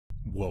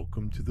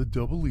Welcome to the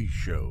Double E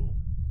Show.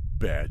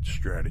 Bad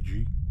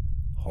strategy,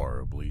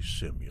 horribly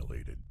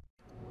simulated.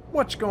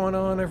 What's going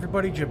on,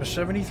 everybody?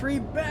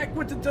 Jibba73 back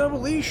with the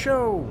Double E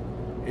Show.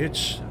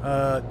 It's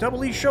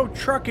Double E Show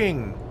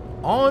trucking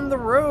on the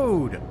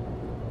road,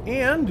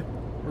 and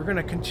we're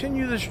gonna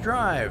continue this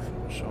drive.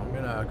 So I'm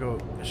gonna go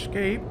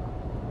escape,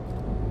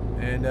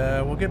 and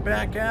we'll get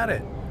back at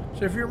it.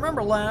 So if you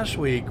remember last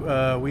week,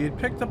 we had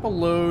picked up a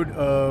load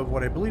of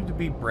what I believe to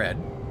be bread,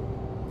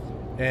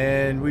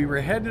 and we were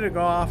headed to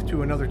go off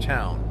to another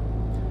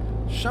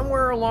town.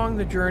 Somewhere along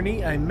the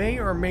journey, I may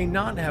or may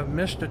not have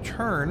missed a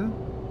turn,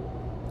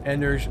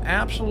 and there's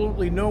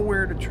absolutely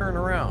nowhere to turn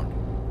around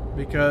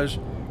because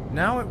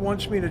now it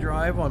wants me to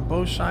drive on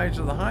both sides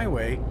of the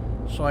highway,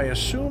 so I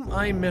assume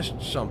I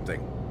missed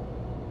something.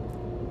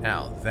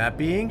 Now, that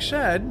being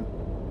said,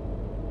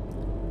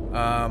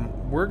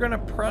 we're going to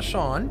press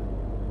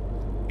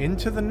on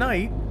into the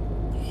night,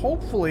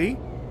 hopefully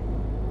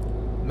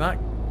not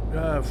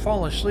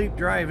fall asleep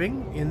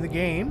driving in the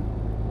game,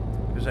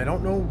 because I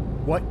don't know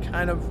what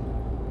kind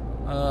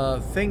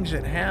of things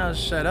it has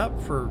set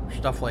up for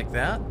stuff like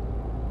that,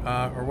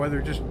 or whether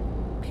it just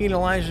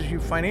penalizes you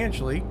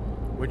financially,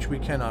 which we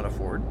cannot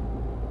afford.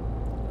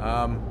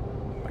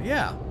 But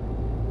yeah,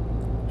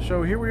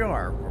 so here we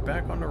are. We're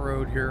back on the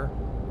road here.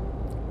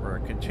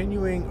 We're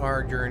continuing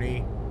our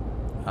journey.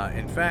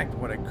 In fact,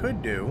 what I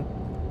could do,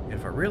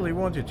 if I really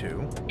wanted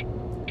to,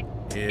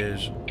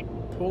 is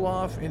pull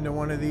off into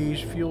one of these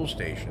fuel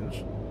stations.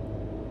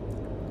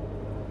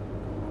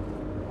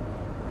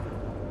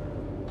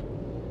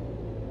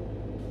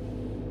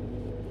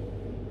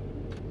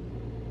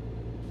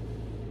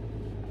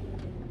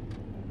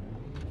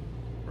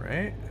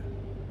 Right?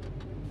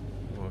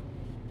 Well,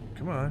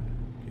 come on.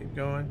 Keep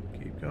going.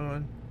 Keep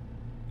going.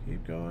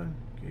 Keep going.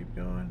 Keep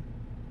going.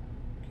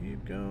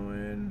 Keep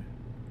going.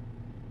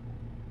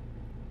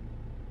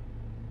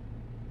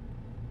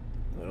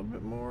 A little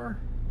bit more.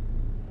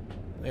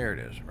 There it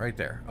is. Right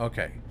there.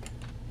 Okay.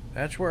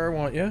 That's where I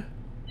want you.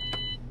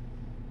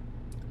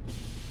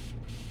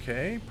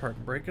 Okay. Park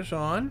and brake is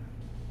on.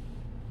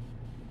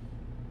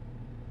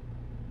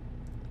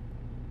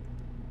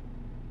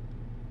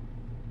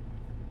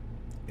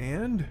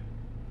 And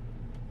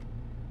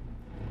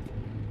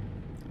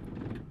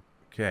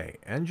okay,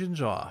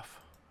 engine's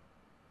off.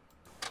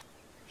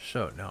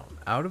 So now I'm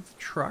out of the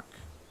truck.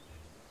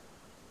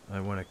 I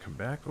want to come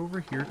back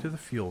over here to the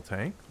fuel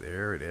tank.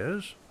 There it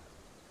is.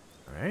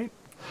 All right.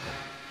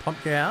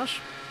 Pump gas.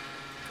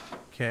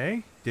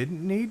 Okay.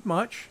 Didn't need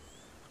much.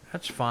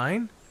 That's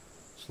fine.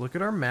 Let's look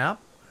at our map.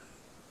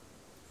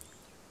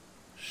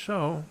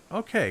 So,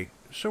 okay.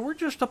 So we're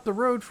just up the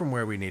road from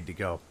where we need to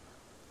go.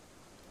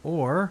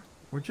 Or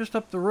we're just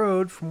up the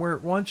road from where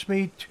it wants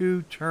me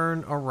to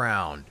turn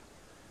around.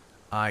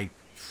 I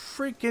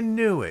freaking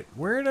knew it.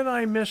 Where did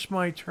I miss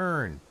my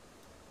turn?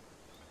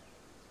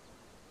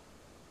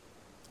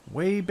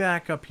 Way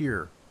back up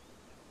here.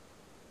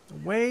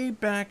 Way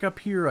back up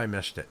here I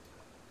missed it.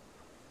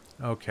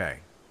 Okay.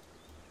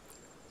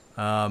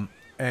 And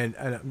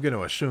I'm going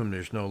to assume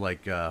there's no,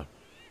 like,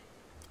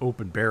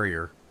 open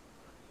barrier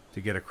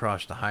to get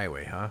across the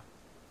highway, huh?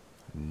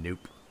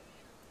 Nope.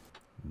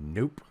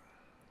 Nope.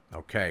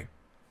 Okay.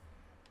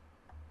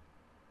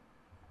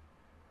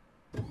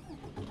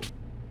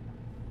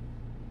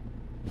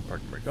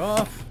 Park brake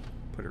off.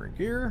 Put her in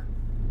gear.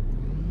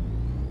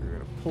 We're going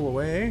to pull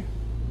away.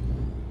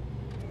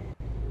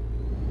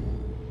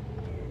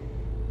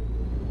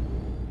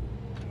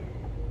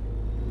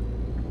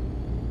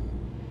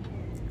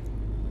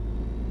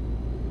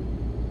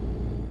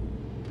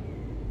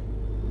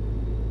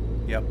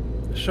 Yep.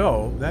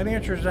 So, that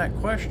answers that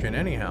question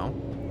anyhow.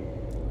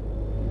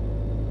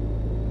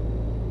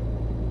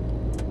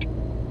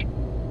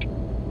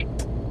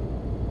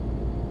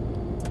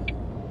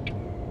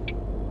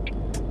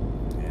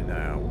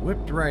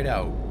 Whipped right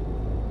out.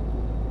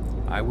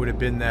 I would have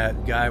been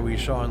that guy we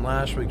saw in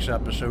last week's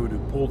episode who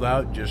pulled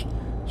out, just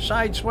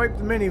sideswiped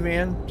the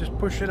minivan, just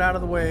pushed it out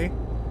of the way.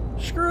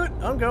 Screw it,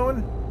 I'm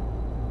going.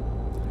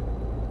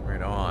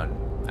 Right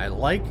on. I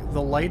like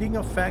the lighting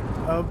effect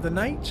of the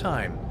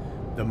nighttime.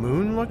 The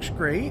moon looks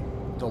great.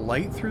 The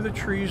light through the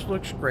trees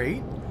looks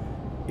great.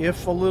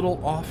 If a little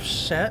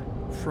offset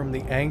from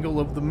the angle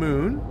of the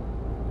moon.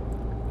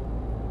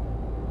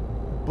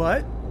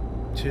 But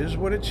 'tis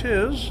what it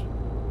is.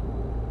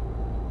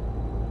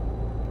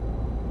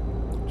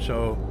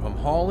 So I'm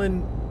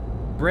hauling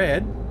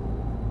bread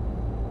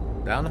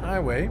down the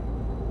highway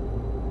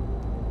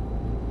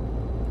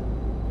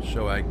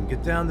so I can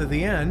get down to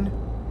the end,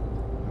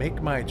 make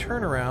my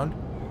turnaround.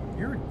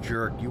 You're a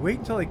jerk. You wait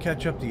until I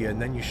catch up to you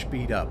and then you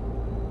speed up.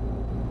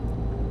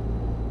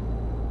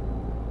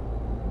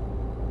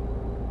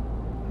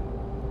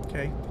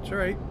 Okay, that's all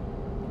right.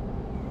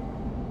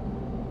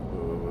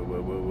 Whoa, whoa,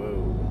 whoa, whoa,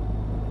 whoa.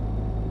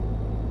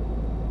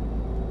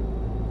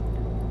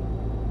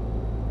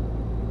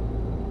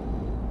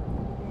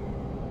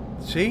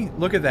 See?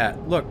 Look at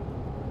that. Look.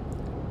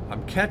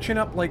 I'm catching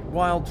up like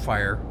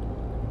wildfire.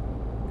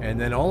 And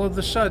then all of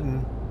a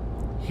sudden,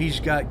 he's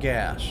got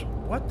gas.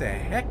 What the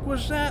heck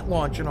was that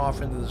launching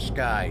off into the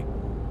sky?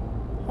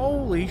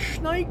 Holy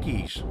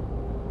shnikes.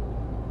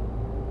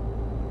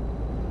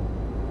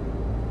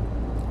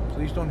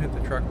 Please don't hit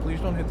the truck. Please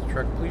don't hit the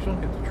truck. Please don't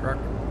hit the truck.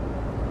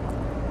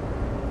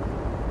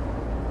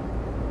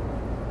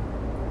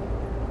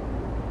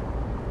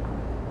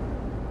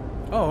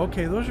 Oh,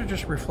 okay. Those are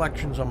just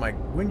reflections on my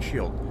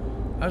windshield.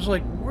 I was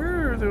like,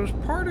 where are those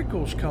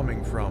particles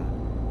coming from?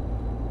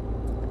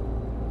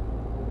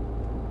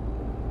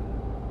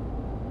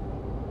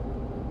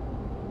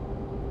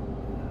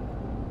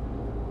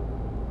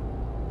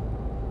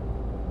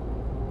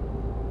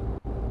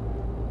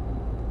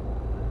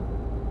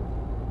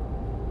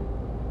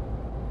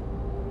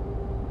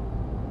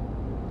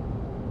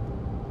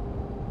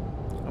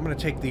 I'm going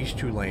to take these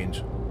 2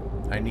 lanes.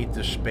 I need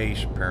the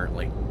space,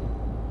 apparently.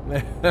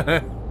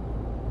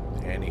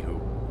 Anywho.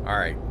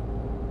 Alright.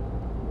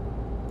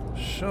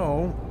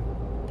 So,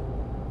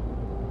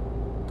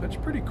 that's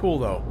pretty cool,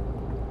 though.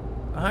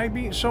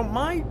 So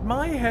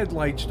my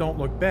headlights don't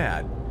look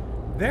bad.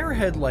 Their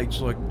headlights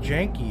look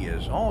janky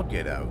as all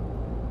get out.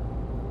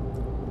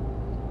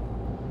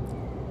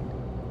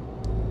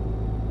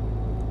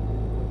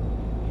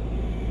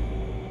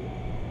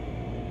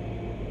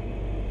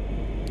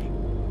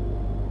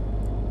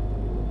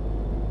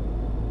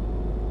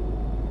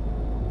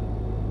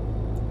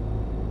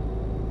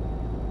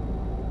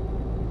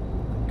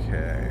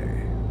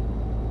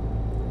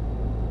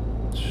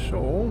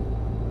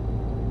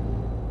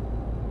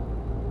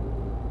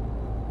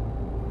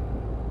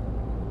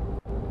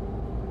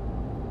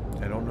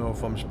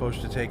 If I'm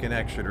supposed to take an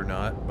exit or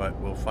not, but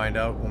we'll find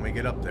out when we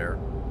get up there.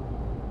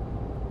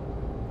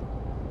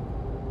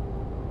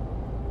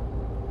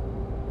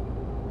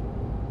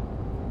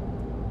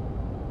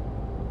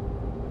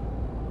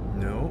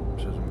 No,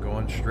 says I'm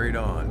going straight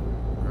on.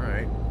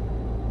 Alright.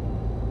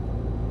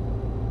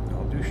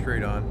 I'll do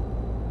straight on.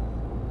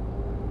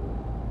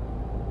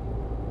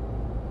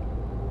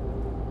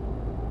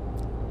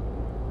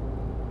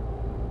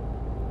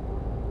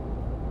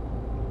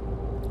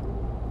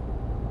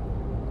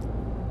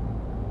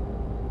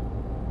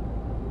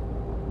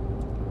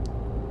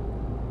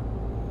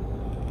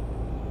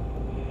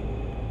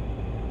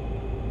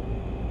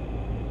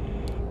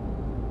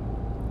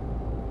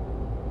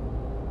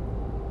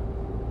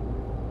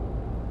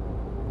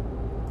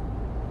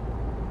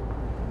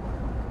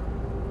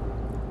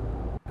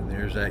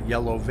 There's that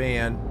yellow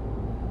van.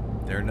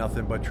 They're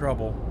nothing but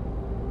trouble.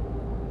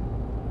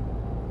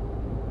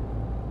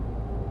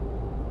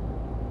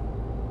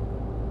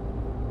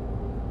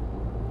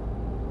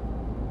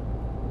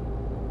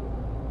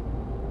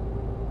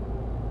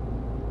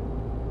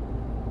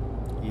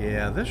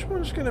 Yeah, this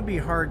one's going to be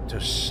hard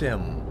to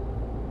sim.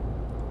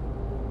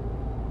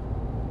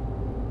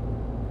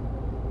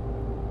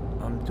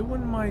 I'm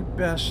doing my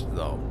best,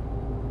 though.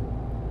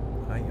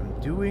 I am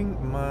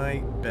doing my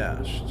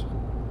best.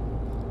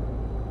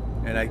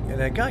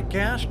 And I got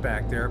gas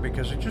back there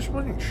because I just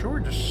wasn't sure.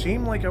 It just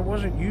seemed like I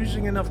wasn't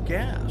using enough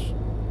gas.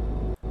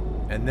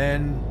 And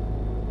then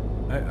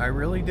I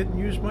really didn't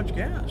use much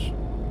gas.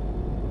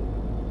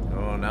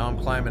 Oh, now I'm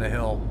climbing a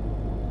hill.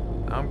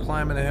 I'm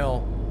climbing a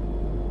hill.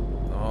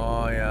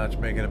 Oh, yeah, it's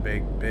making a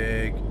big.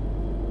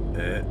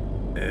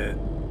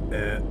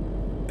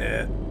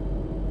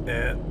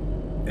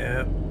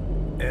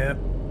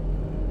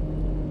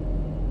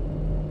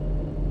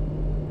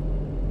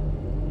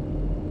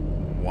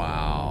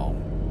 Wow.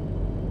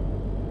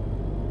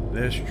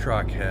 This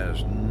truck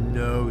has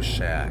no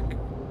sack.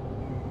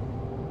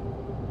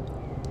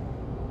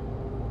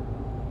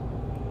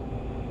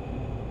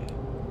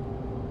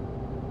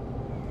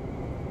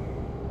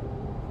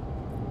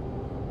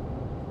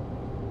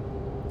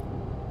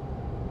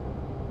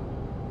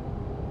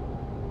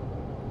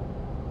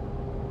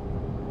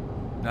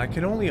 Now I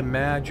can only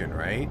imagine,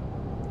 right?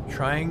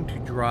 Trying to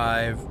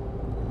drive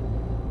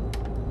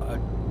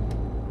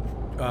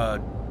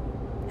a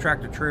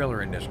tractor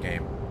trailer in this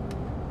game.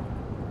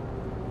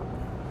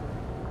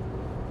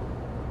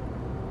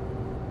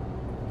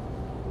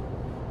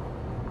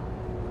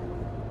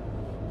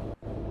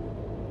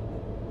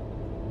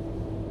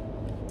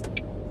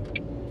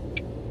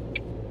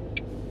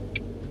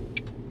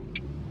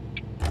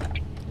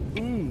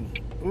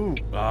 Ooh.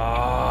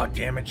 Ah,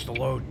 damage the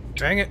load.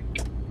 Dang it.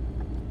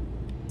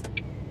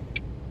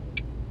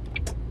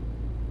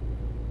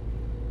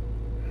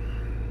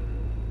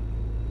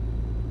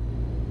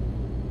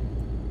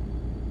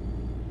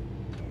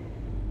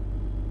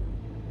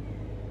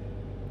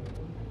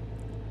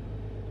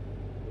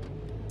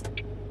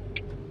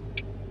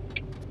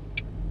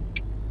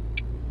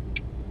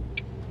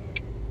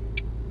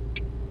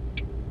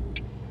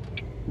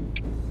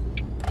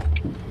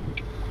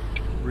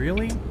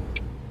 Really?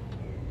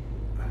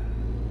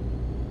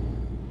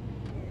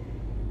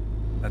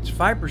 That's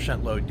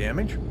 5% load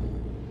damage.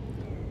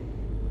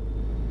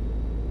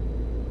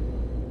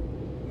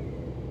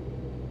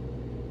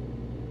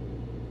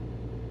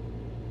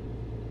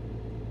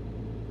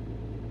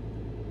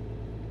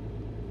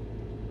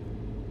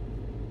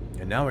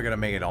 And now we're going to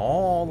make it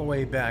all the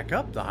way back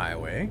up the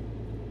highway.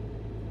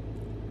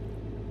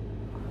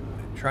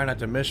 try not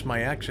to miss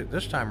my exit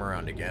this time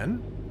around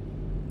again.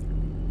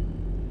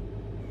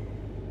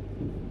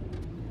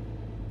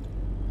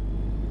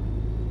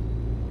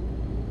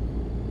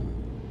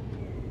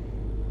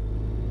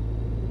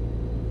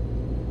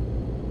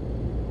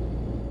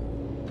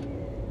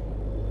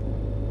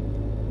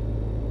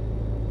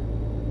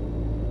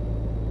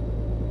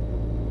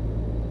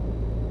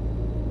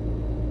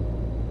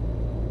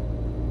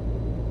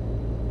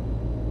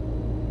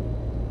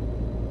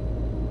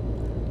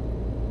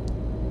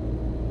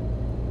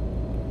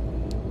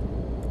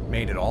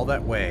 Made it all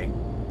that way.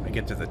 I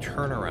get to the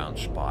turnaround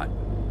spot.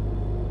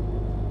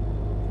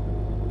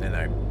 Then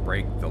I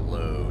break the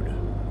load.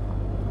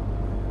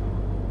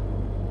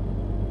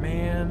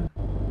 Man,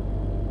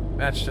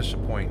 that's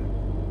disappointing.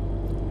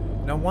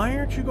 Now, why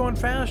aren't you going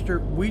faster?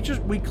 We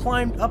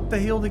climbed up the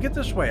hill to get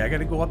this way. I got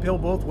to go uphill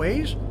both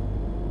ways?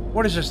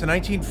 What is this, the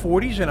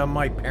 1940s and I'm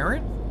my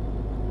parent?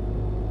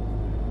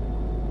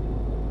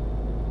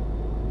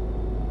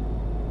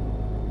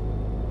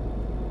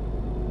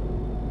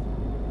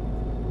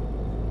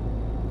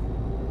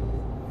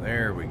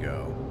 There we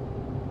go.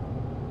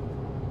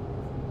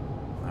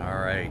 All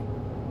right.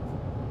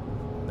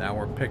 Now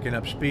we're picking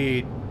up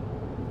speed.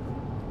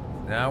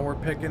 Now we're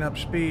picking up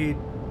speed.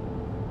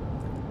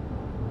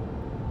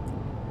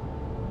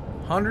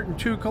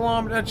 102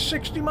 kilometers. That's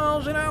 60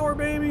 miles an hour,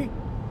 baby.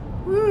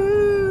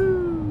 Woo!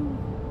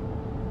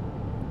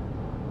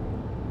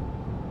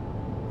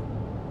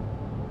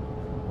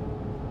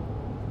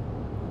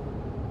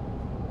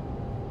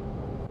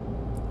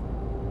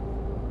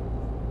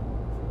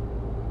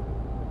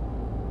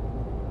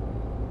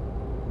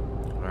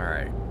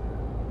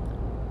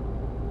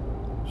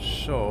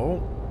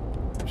 So,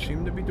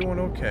 seem to be doing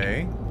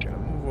okay. Gonna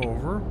move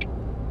over.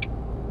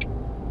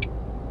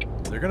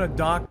 They're gonna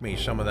dock me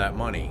some of that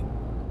money.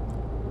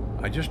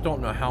 I just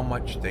don't know how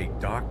much they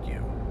dock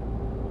you.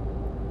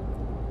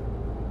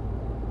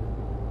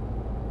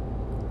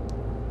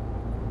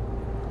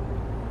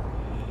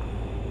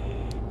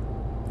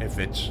 If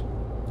it's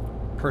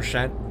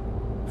percent,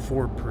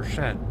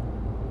 4%.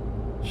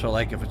 So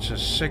like if it's a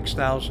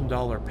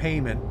 $6,000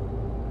 payment,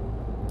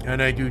 and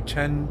I do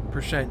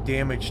 10%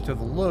 damage to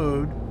the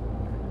load,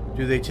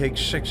 do they take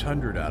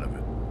 600 out of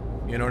it?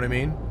 You know what I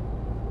mean?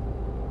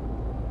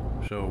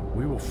 So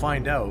we will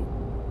find out,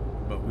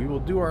 but we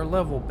will do our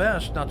level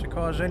best not to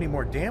cause any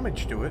more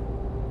damage to it.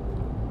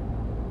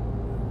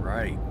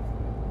 Right.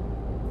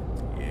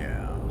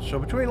 Yeah. So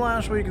between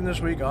last week and this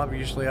week,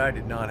 obviously I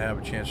did not have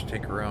a chance to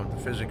take around the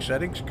physics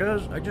settings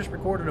because I just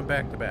recorded them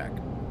back to back.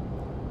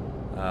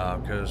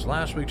 Because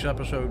last week's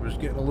episode was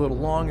getting a little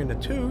long in the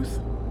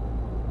tooth.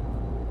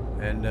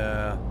 And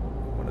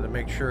wanted to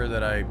make sure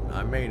that I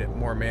made it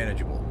more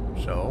manageable.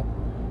 So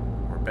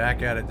we're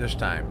back at it this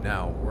time.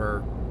 Now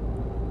we're,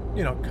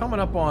 you know, coming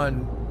up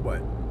on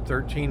what,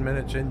 13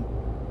 minutes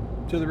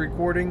into the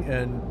recording,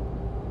 and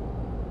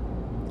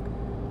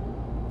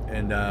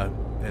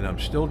I'm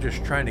still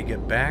just trying to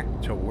get back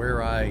to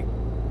where I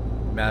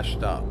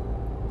messed up,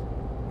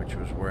 which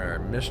was where I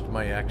missed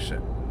my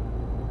exit.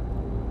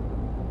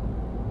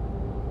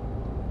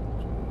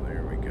 So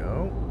there we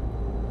go.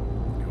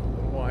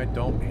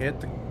 Don't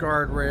hit the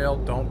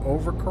guardrail. Don't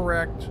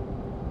overcorrect.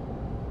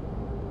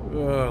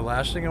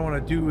 Last thing I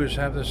want to do is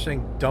have this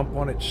thing dump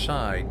on its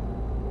side.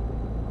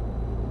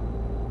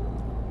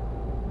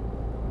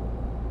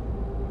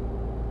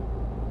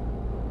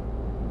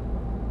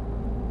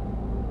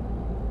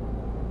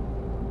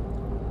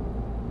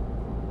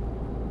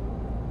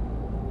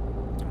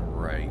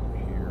 Right,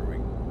 here we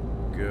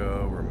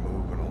go. We're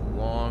moving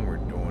along. We're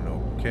doing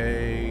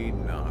okay.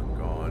 Knock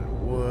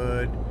on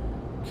wood.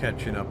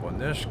 Catching up on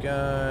this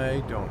guy,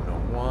 don't know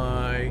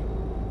why.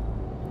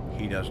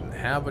 He doesn't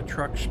have a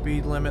truck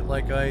speed limit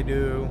like I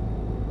do.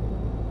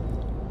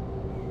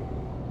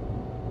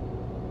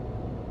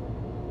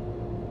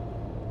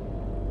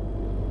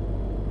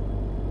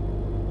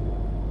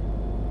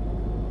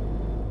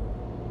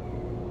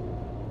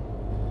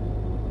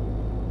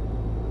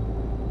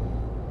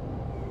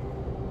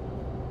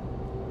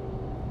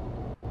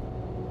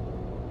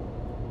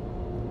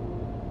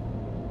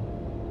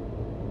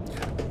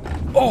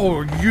 Oh,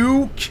 are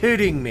you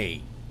kidding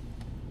me?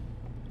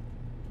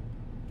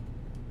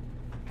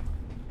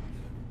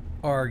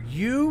 Are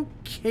you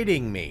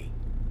kidding me?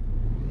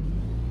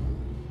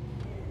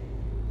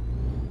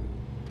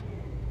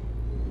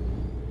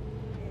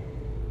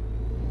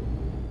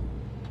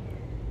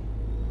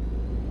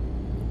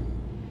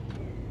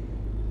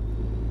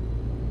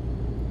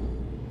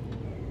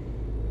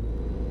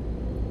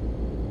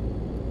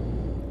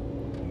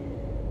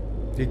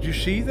 Did you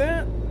see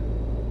that?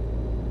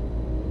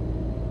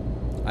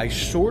 I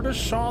sort of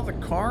saw the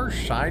car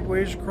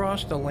sideways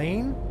across the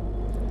lane.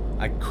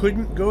 I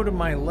couldn't go to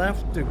my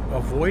left to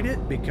avoid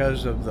it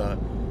because of the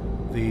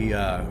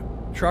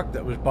truck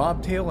that was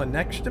bobtailing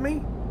next to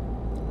me.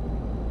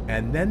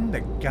 And then the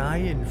guy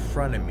in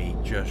front of me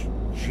just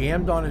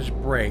jammed on his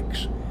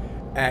brakes.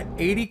 At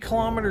 80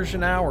 kilometers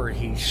an hour,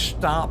 he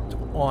stopped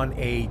on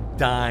a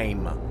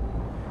dime.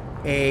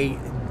 A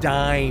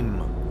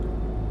dime.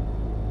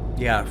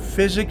 Yeah,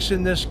 physics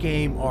in this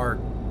game are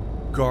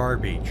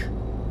garbage.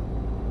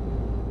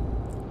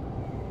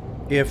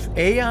 If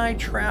AI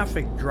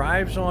traffic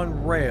drives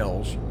on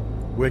rails,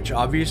 which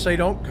obviously they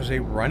don't because they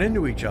run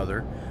into each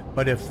other,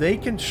 but if they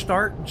can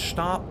start and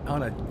stop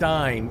on a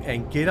dime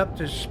and get up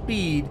to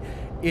speed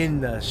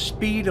in the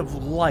speed of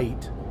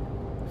light,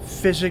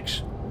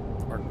 physics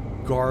are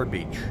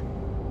garbage.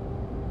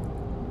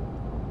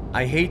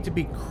 I hate to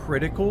be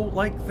critical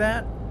like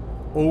that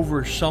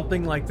over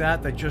something like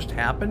that that just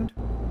happened,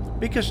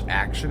 because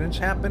accidents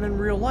happen in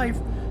real life,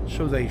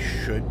 so they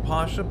should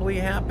possibly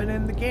happen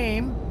in the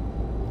game.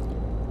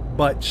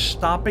 But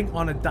stopping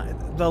on a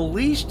dime, the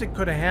least it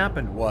could have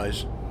happened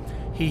was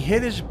he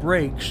hit his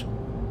brakes,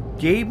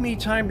 gave me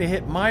time to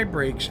hit my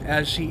brakes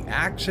as he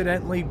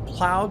accidentally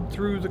plowed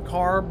through the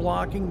car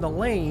blocking the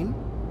lane,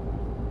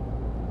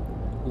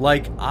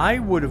 like I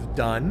would have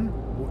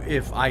done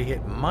if I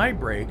hit my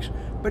brakes.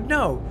 But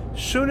no,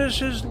 soon as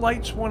his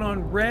lights went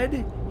on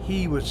red,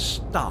 he was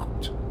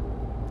stopped.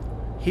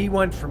 He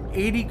went from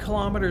 80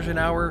 kilometers an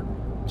hour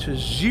to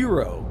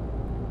 0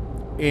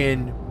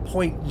 in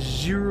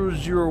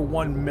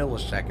 0.001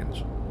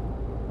 milliseconds.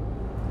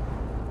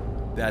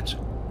 That's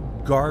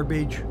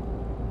garbage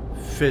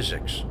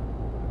physics.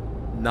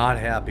 Not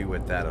happy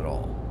with that at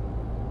all.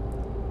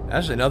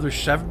 That's another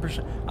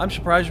 7%. I'm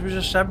surprised it was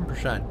just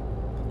 7%.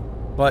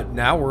 But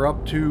now we're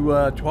up to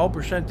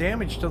 12%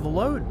 damage to the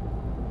load.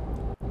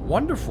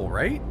 Wonderful,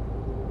 right?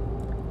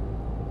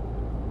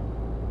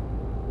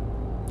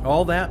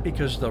 All that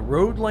because the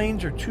road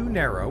lanes are too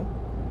narrow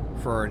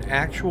for an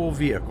actual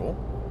vehicle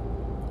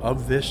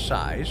of this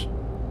size.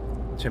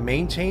 To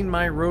maintain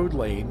my road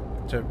lane,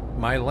 to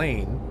my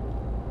lane,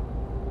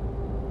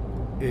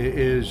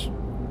 is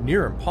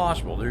near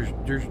impossible.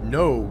 There's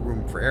no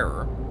room for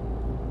error.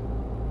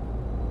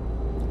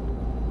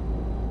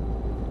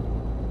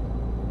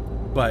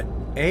 But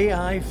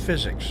AI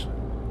physics,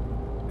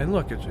 and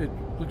look, it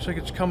looks like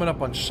it's coming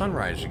up on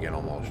sunrise again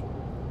almost.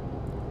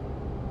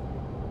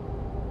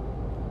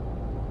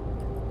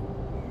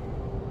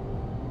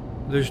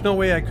 There's no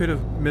way I could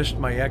have missed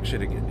my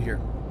exit again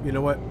here. You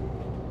know what?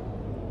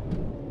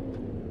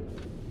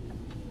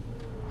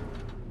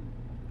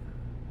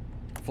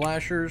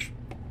 Flashers,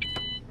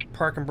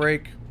 park and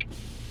brake,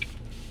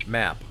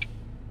 map.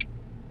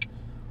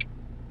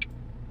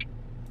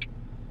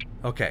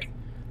 Okay,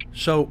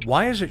 so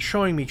why is it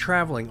showing me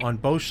traveling on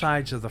both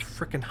sides of the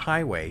frickin'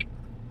 highway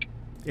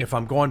if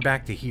I'm going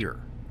back to here?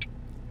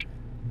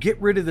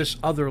 Get rid of this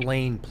other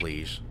lane,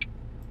 please.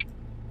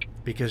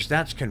 Because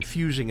that's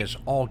confusing as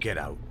all get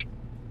out.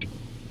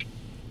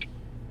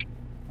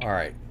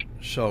 Alright,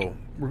 so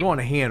we're going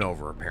to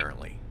Hanover,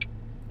 apparently.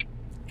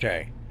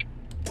 Okay.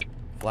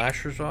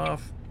 Flashers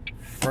off.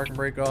 Park and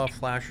brake off.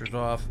 Flashers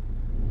off.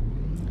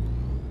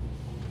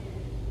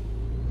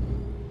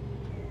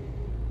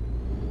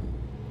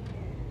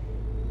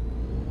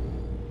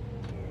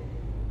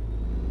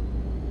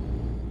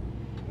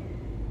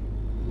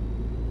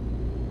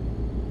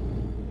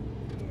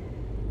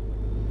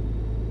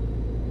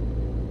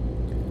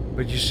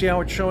 But you see how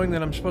it's showing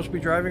that I'm supposed to be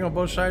driving on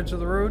both sides of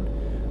the road?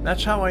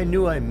 That's how I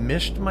knew I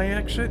missed my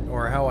exit,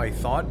 or how I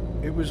thought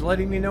it was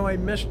letting me know I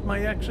missed my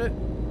exit.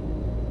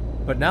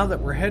 But now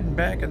that we're heading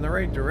back in the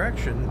right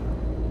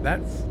direction, that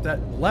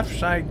left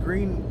side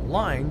green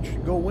line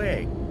should go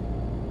away.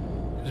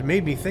 It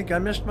made me think I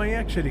missed my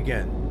exit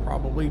again.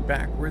 Probably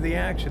back where the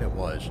accident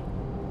was,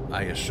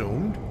 I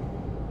assumed.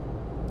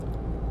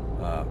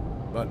 But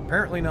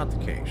apparently not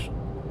the case.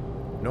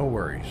 No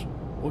worries.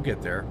 We'll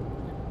get there.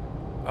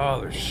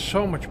 Oh, there's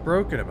so much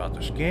broken about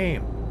this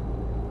game.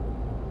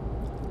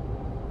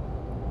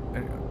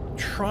 And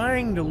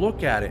trying to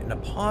look at it in a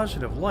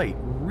positive light,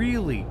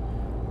 really,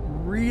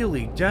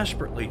 really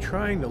desperately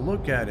trying to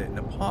look at it in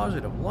a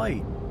positive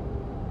light.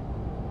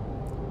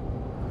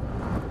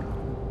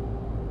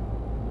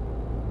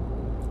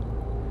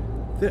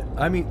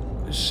 I mean,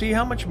 see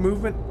how much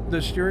movement the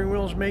steering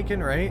wheel is making,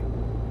 right?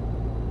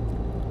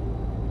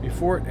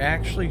 Before it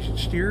actually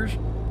steers.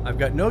 I've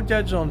got no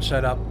dead zone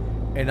set up.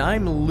 And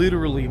I'm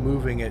literally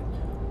moving it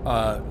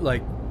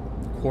like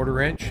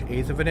 1/4 inch,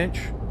 1/8 of an inch.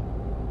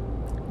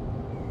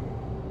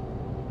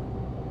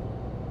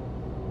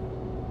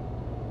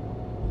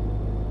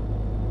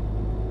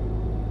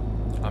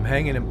 I'm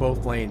hanging in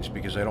both lanes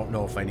because I don't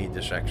know if I need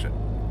this exit.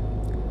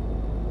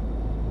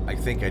 I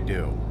think I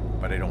do,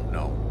 but I don't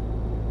know.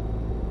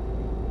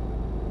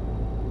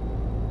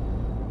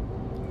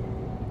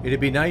 It'd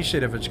be nice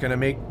that if it's going to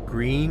make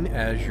green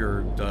as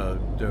your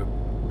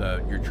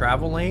your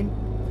travel lane,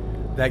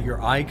 that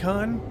your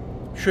icon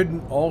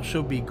shouldn't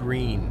also be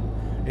green.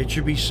 It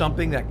should be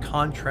something that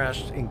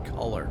contrasts in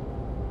color.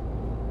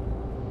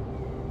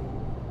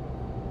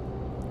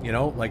 You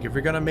know, like if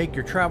you're going to make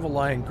your travel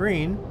line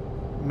green,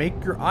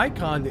 make your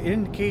icon that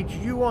indicates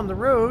you on the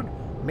road,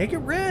 make it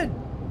red.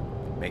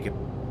 Make it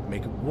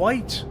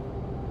white.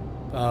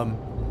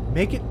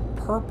 Make it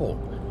purple.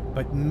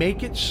 But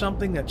make it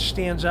something that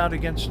stands out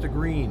against the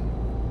green.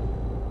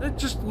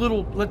 Just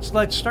little, let's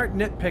start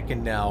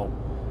nitpicking now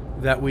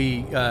that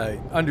we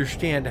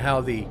understand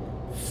how the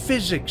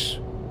physics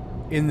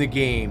in the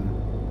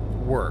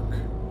game work.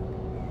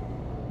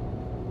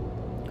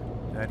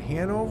 That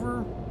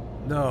Hanover?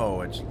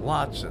 No, it's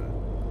Lotson.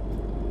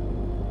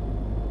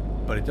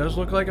 But it does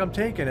look like I'm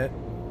taking it.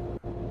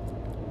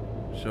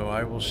 So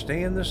I will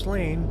stay in this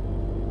lane.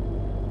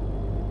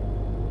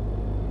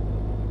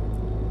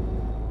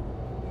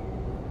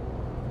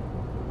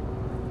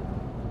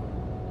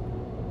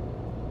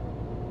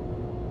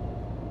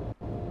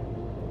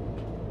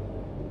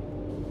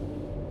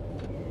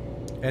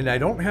 And I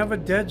don't have a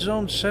dead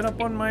zone set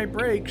up on my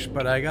brakes,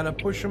 but I gotta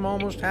push them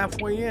almost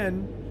halfway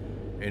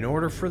in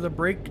order for the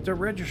brake to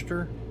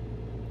register.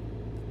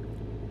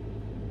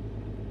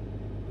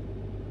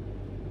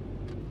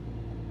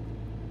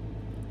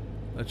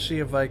 Let's see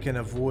if I can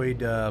avoid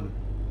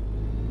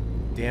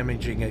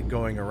damaging it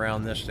going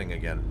around this thing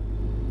again.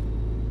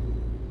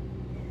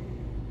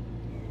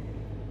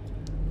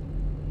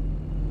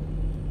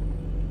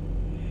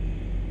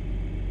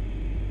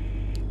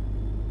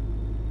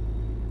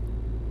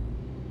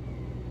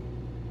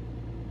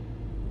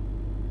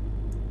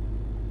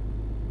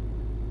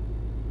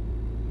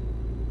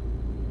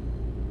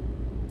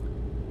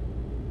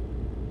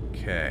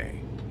 Okay,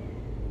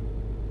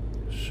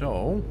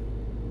 so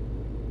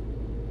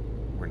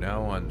we're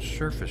now on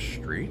surface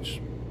streets.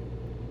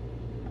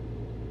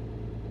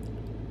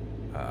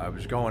 I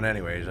was going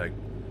anyways. I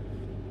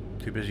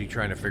too busy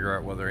trying to figure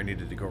out whether I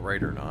needed to go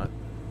right or not.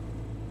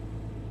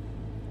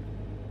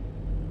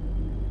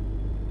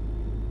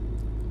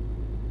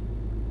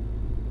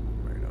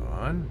 Right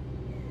on.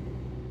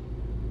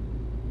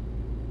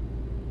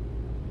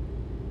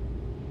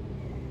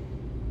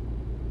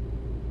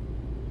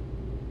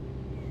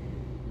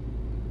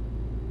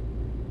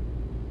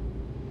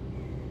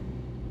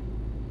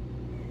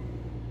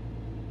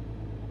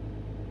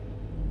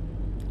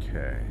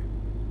 Okay.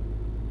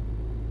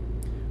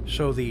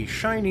 So the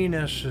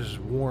shininess is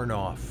worn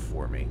off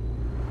for me.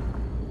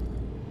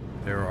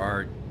 There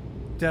are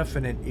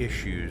definite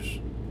issues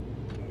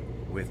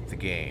with the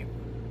game.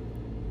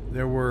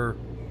 There were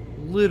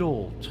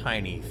little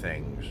tiny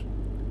things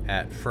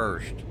at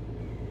first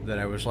that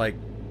I was like,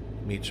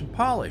 need some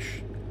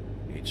polish,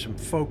 need some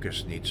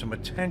focus, need some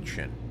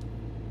attention.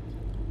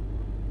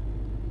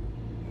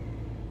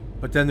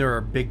 But then there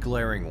are big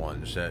glaring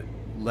ones that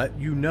let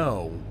you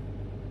know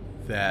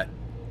that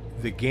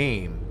the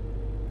game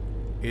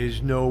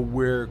is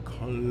nowhere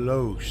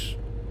close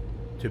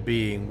to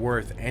being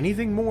worth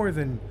anything more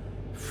than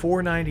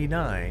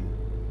 $4.99.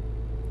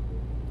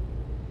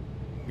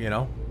 You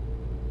know?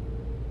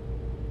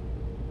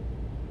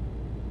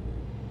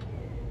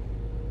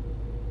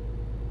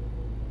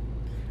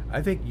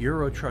 I think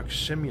Euro Truck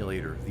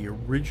Simulator, the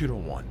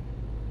original one,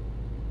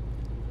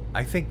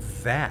 I think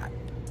that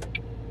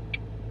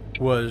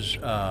was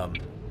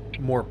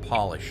more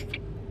polished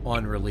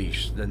on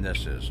release than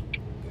this is.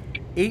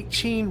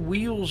 18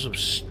 Wheels of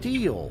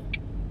Steel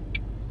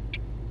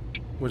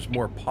was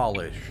more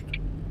polished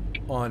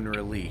on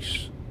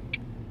release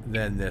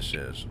than this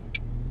is.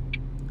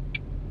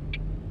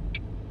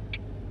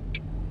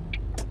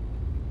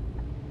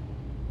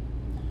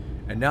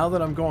 And now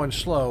that I'm going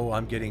slow,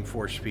 I'm getting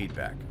force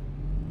feedback.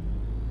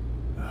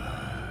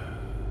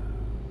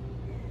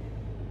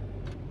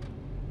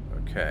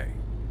 Okay,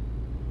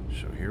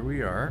 so here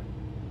we are.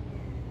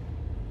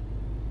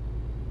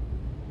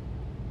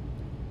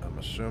 I'm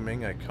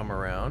assuming I come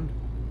around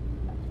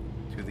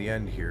to the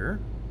end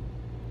here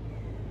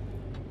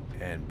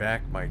and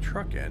back my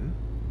truck in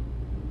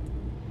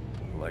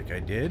like I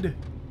did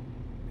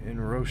in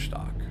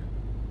Rostock.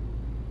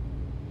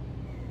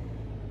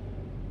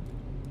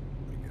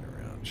 Let me get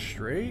around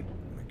straight.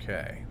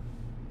 Okay.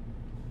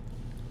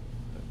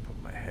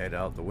 Put my head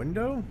out the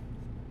window.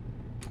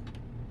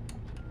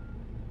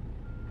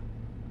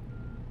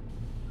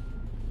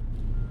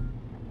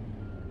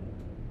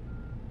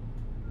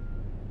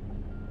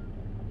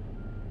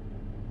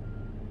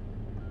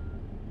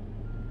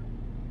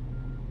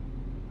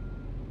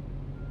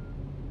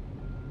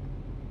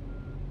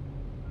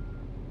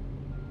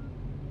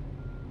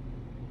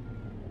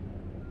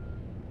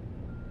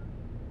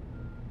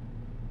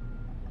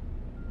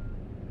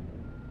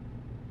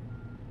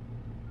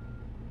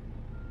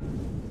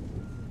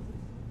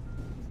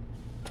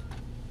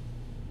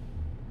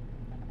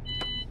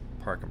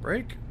 Park and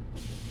brake.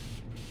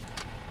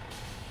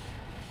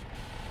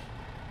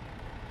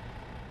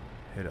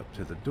 Head up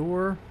to the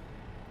door.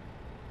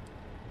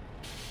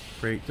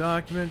 Freight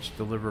documents.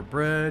 Deliver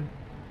bread.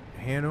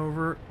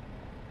 Hanover.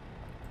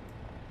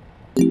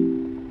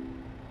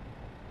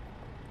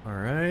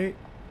 Alright.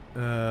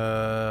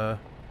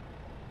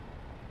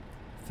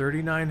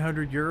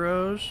 3,900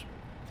 euros.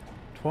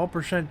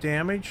 12%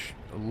 damage.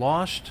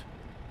 Lost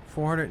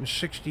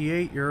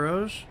 468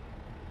 euros.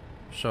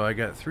 So I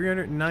got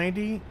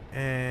 390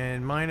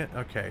 and mine.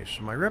 Okay,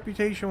 so my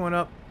reputation went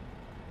up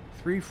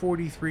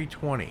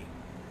 343.20.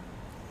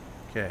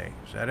 Okay,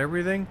 is that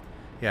everything?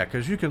 Yeah,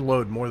 because you can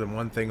load more than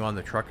one thing on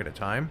the truck at a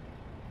time.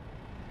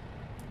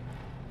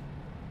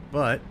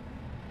 But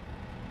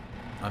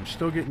I'm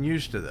still getting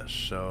used to this,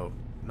 so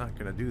I'm not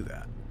going to do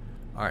that.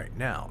 Alright,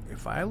 now,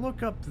 if I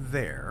look up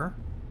there,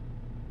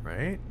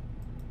 right,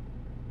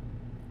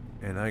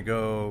 and I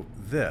go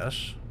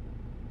this,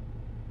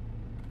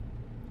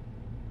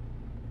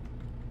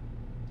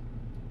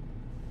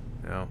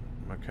 no,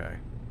 okay.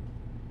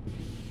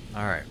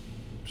 Alright,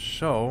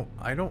 so,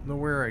 I don't know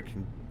where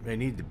I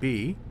need to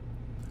be.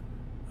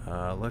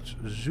 Let's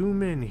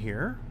zoom in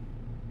here.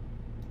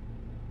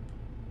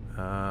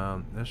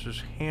 This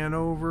is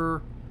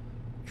Hanover.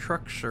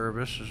 Truck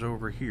service is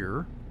over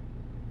here.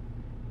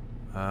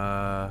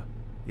 Yeah,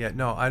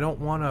 no, I don't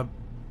want to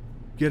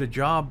get a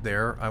job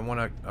there. I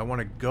want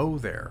to go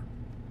there.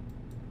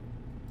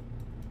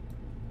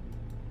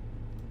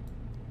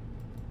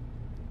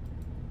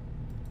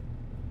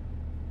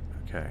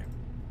 Okay.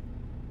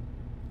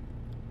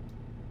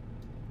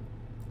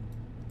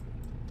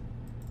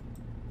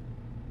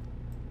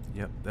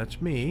 Yep,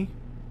 that's me.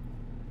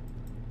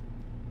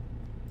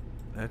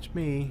 That's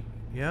me.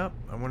 Yep,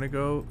 I want to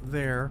go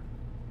there.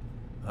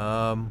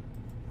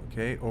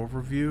 Okay,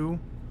 overview.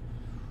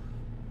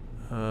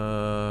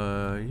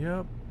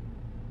 Yep.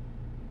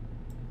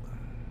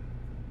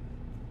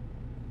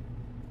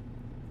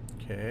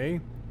 Okay.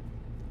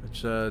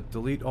 Let's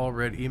delete all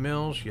read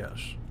emails.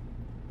 Yes.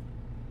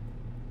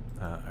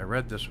 I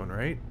read this one,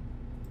 right?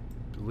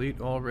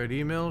 Delete all read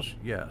emails.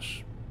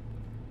 Yes.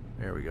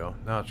 There we go.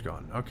 Now it's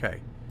gone. Okay.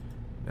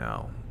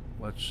 Now,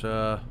 let's,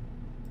 okay.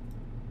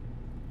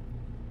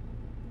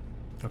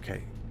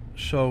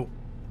 So,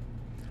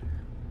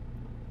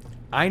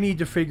 I need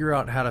to figure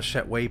out how to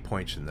set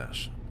waypoints in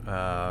this.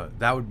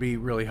 That would be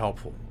really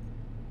helpful.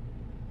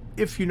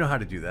 If you know how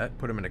to do that,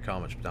 put them in the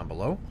comments down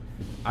below.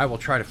 I will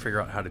try to figure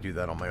out how to do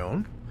that on my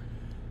own.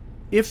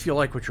 If you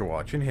like what you're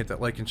watching, hit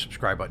that like and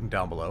subscribe button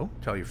down below.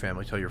 Tell your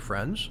family, tell your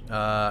friends.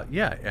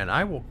 Yeah, and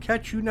I will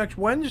catch you next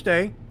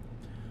Wednesday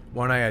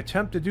when I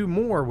attempt to do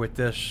more with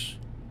this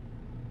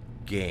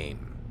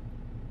game.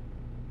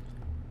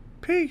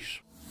 Peace.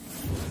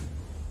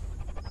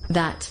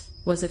 That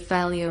was a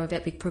failure of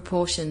epic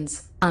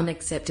proportions.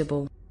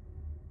 Unacceptable.